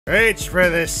Reach for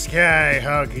the sky,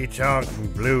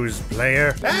 honky-tonk blues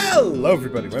player. Hello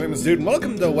everybody, my name is Dude and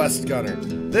welcome to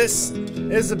WestGunner. This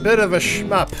is a bit of a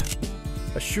shmup.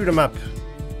 A shoot-em-up.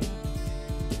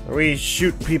 Where we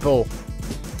shoot people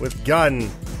with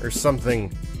gun or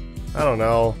something. I don't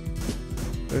know.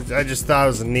 I just thought it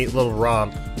was a neat little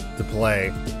romp to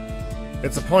play.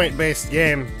 It's a point-based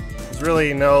game. There's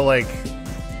really no, like...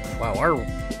 Wow,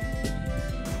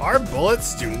 our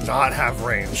bullets do not have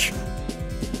range.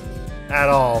 At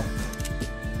all.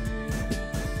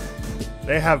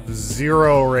 They have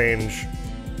zero range.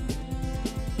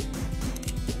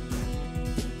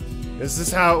 Is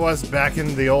this how it was back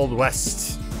in the old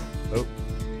west? Oh,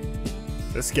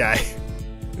 this guy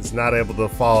is not able to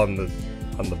fall on the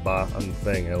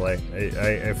thing.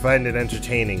 I find it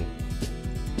entertaining.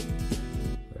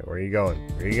 Where are you going?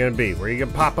 Where are you gonna be? Where are you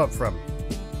gonna pop up from?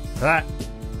 Ha!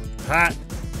 Ha!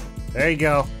 There you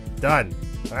go. Done.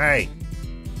 All right.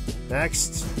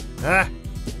 Next. Ah!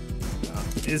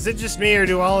 Is it just me, or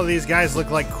do all of these guys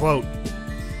look like Quote?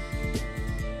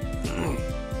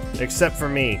 Except for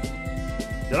me.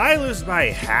 Did I lose my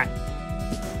hat?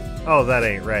 Oh, that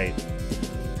ain't right.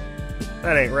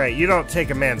 That ain't right. You don't take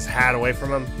a man's hat away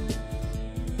from him.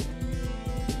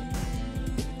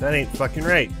 That ain't fucking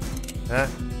right. Huh?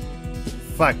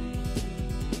 Fuck.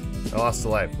 I lost a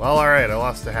life. Well, alright, I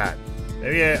lost a hat.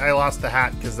 Maybe I lost the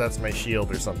hat because that's my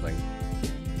shield or something.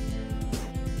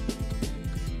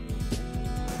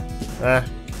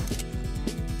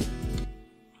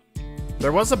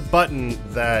 There was a button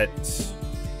that...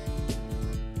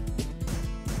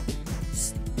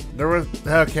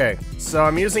 Okay, so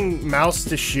I'm using mouse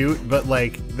to shoot, but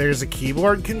like, there's a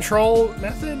keyboard control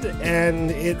method, and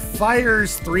it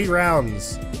fires 3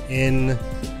 rounds in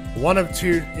one of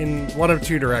two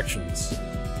directions.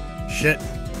 Shit.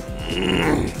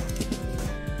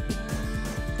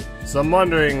 So I'm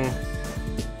wondering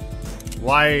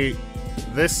why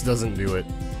this doesn't do it.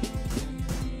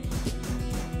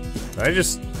 Did I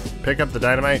just pick up the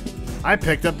dynamite? I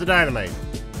picked up the dynamite.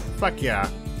 Fuck yeah.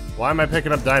 Why am I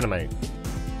picking up dynamite?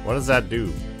 What does that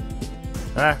do?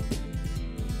 Huh?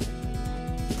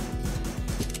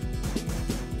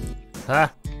 Huh?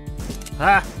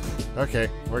 Huh? Okay,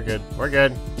 we're good. We're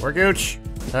good. We're gooch.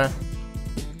 Huh?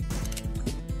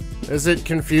 Is it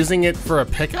confusing it for a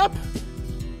pickup?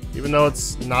 Even though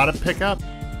it's not a pickup?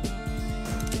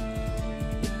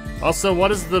 Also, what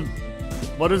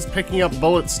does picking up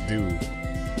bullets do?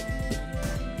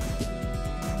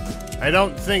 I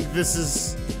don't think this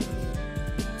is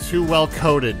too well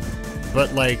coded,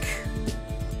 but like,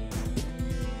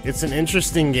 it's an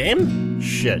interesting game?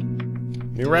 Shit.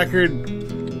 New record.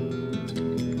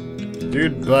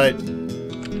 Dude, but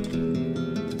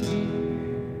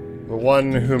the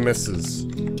one who misses.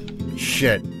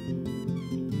 Shit.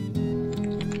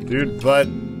 Dude, but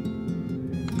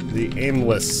the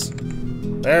aimless.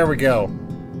 There we go.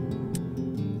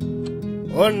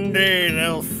 One day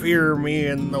they'll fear me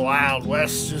in the Wild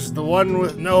West as the one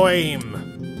with no aim.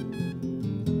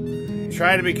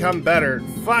 Try to become better.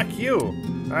 Fuck you.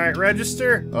 Alright,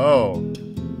 register? Oh.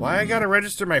 Why I gotta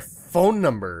register my phone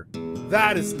number?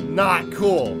 That is not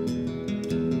cool.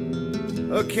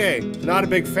 Okay, not a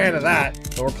big fan of that,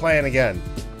 but we're playing again.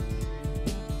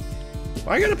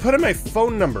 Why I gotta put in my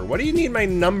phone number? What do you need my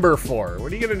number for?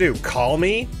 What are you gonna do? Call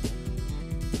me?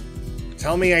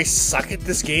 Tell me I suck at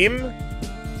this game?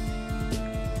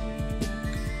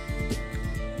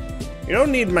 You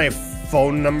don't need my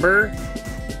phone number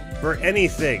for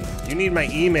anything. You need my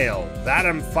email. That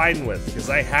I'm fine with, because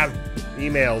I have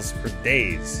emails for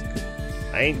days.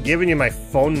 I ain't giving you my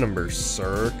phone number,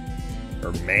 sir.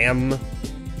 Or ma'am.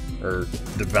 Or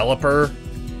developer.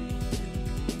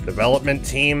 Development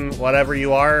team, whatever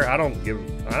you are.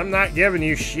 I'm not giving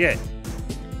you shit.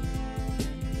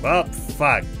 Well,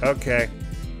 fuck. Okay.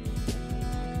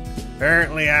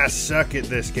 Apparently I suck at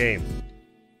this game.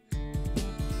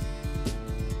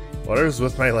 What is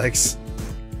with my legs?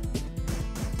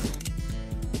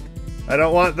 I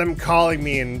don't want them calling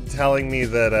me and telling me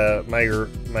that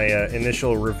my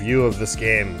initial review of this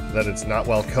game, that it's not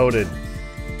well coded,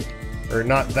 or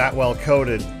not that well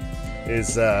coded,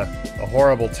 is a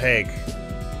horrible take.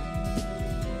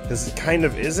 Because it kind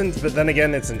of isn't, but then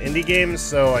again, it's an indie game,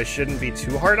 so I shouldn't be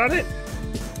too hard on it.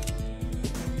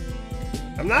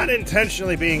 I'm not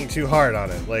intentionally being too hard on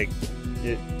it. Like,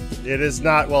 it is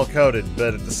not well coded,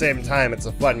 but at the same time, it's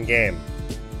a fun game.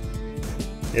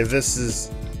 If this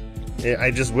is...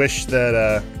 I just wish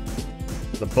that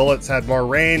the bullets had more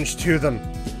range to them.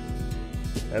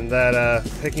 And that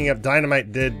picking up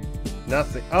dynamite did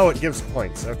nothing. Oh, it gives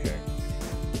points. Okay.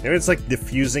 Maybe it's like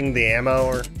diffusing the ammo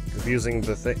or of using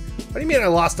the thing. What do you mean I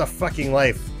lost a fucking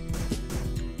life?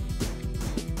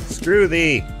 Screw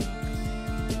thee.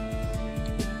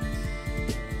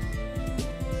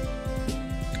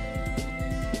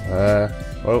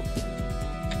 Oh.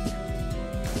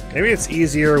 Maybe it's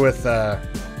easier with,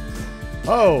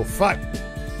 oh, fuck.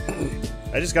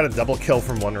 I just got a double kill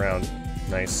from one round.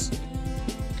 Nice.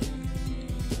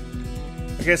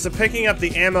 Okay, so picking up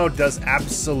the ammo does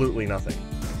absolutely nothing.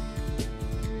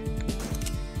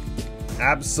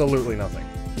 Absolutely nothing.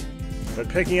 But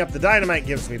picking up the dynamite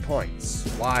gives me points.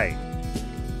 Why?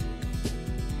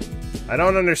 I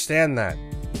don't understand that.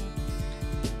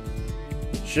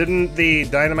 Shouldn't the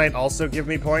dynamite also give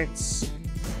me points?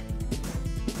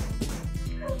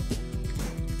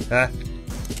 Huh?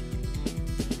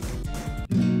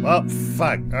 Well,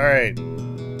 fuck. Alright.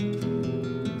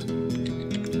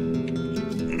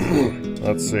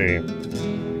 Let's see.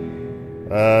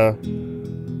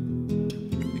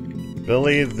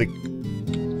 Billy the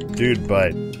dude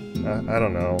butt. I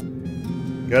don't know.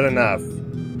 Good enough.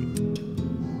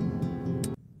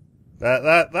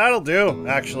 That'll do,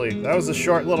 actually. That was a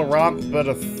short little romp, but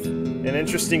an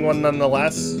interesting one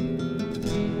nonetheless.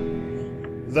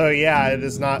 Though, yeah, it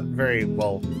is not very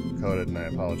well coded, and I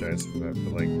apologize for that,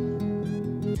 but like...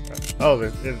 Oh,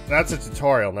 that's a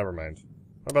tutorial, never mind.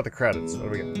 What about the credits?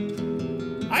 What do we got?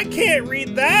 I can't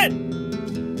read that!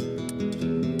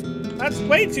 That's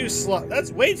way too slow.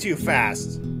 That's way too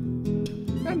fast.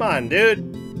 Come on, dude.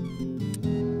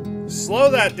 Slow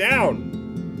that down.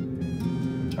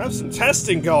 I have some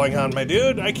testing going on, my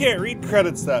dude. I can't read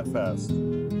credits that fast.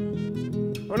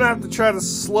 I'm gonna have to try to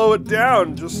slow it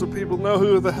down just so people know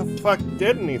who the fuck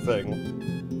did anything.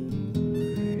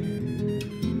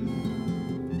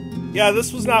 Yeah,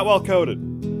 this was not well coded.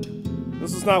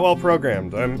 This is not well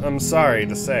programmed. I'm sorry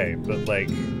to say, but like,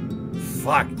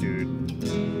 fuck, dude.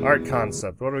 Art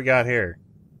concept. What do we got here?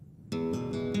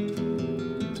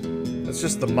 It's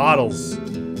just the models.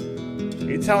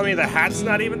 Are you telling me the hat's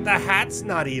not even? The hat's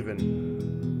not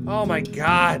even. Oh my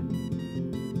god.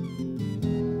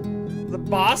 The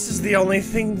boss is the only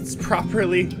thing that's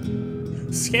properly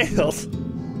scaled.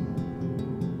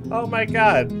 Oh my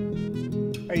god.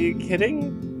 Are you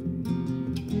kidding?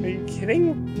 Are you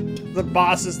kidding? The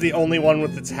boss is the only one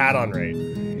with its hat on right.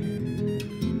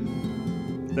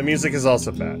 The music is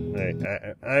also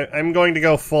bad. I'm going to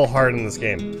go full hard in this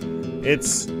game.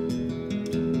 It's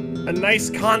a nice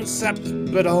concept,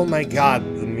 but oh my god,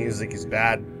 the music is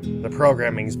bad. The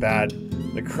programming is bad.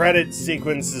 The credit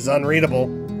sequence is unreadable.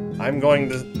 I'm going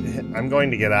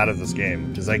to get out of this game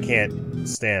because I can't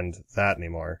stand that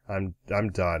anymore. I'm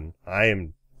done. I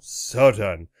am so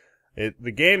done.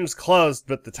 The game's closed,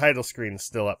 but the title screen's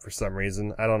still up for some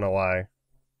reason. I don't know why.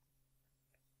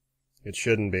 It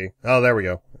shouldn't be. Oh, there we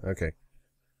go. Okay.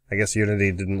 I guess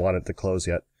Unity didn't want it to close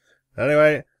yet.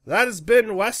 Anyway, that has been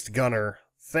WestGunner.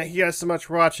 Thank you guys so much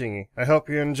for watching. I hope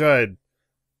you enjoyed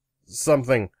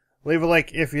something. Leave a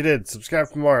like if you did. Subscribe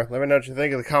for more. Let me know what you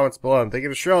think in the comments below. And thank you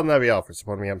to Cheryl and Nebiel for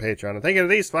supporting me on Patreon. And thank you to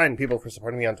these fine people for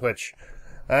supporting me on Twitch.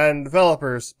 And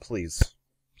developers, please,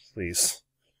 please,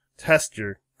 test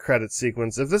your credit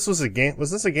sequence. If this was a game, was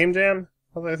this a game jam?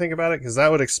 Now that I think about it, because that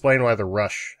would explain why the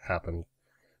rush happened.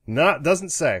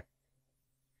 Doesn't say.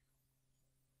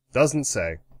 Doesn't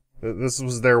say. This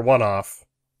was their one-off.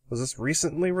 Was this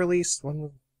recently released?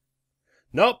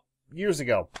 Nope, years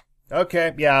ago.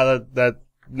 Okay, yeah,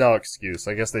 no excuse.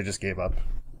 I guess they just gave up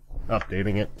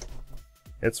updating it.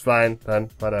 It's fine,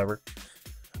 then, whatever.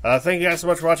 Thank you guys so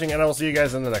much for watching, and I will see you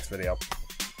guys in the next video.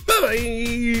 Bye-bye!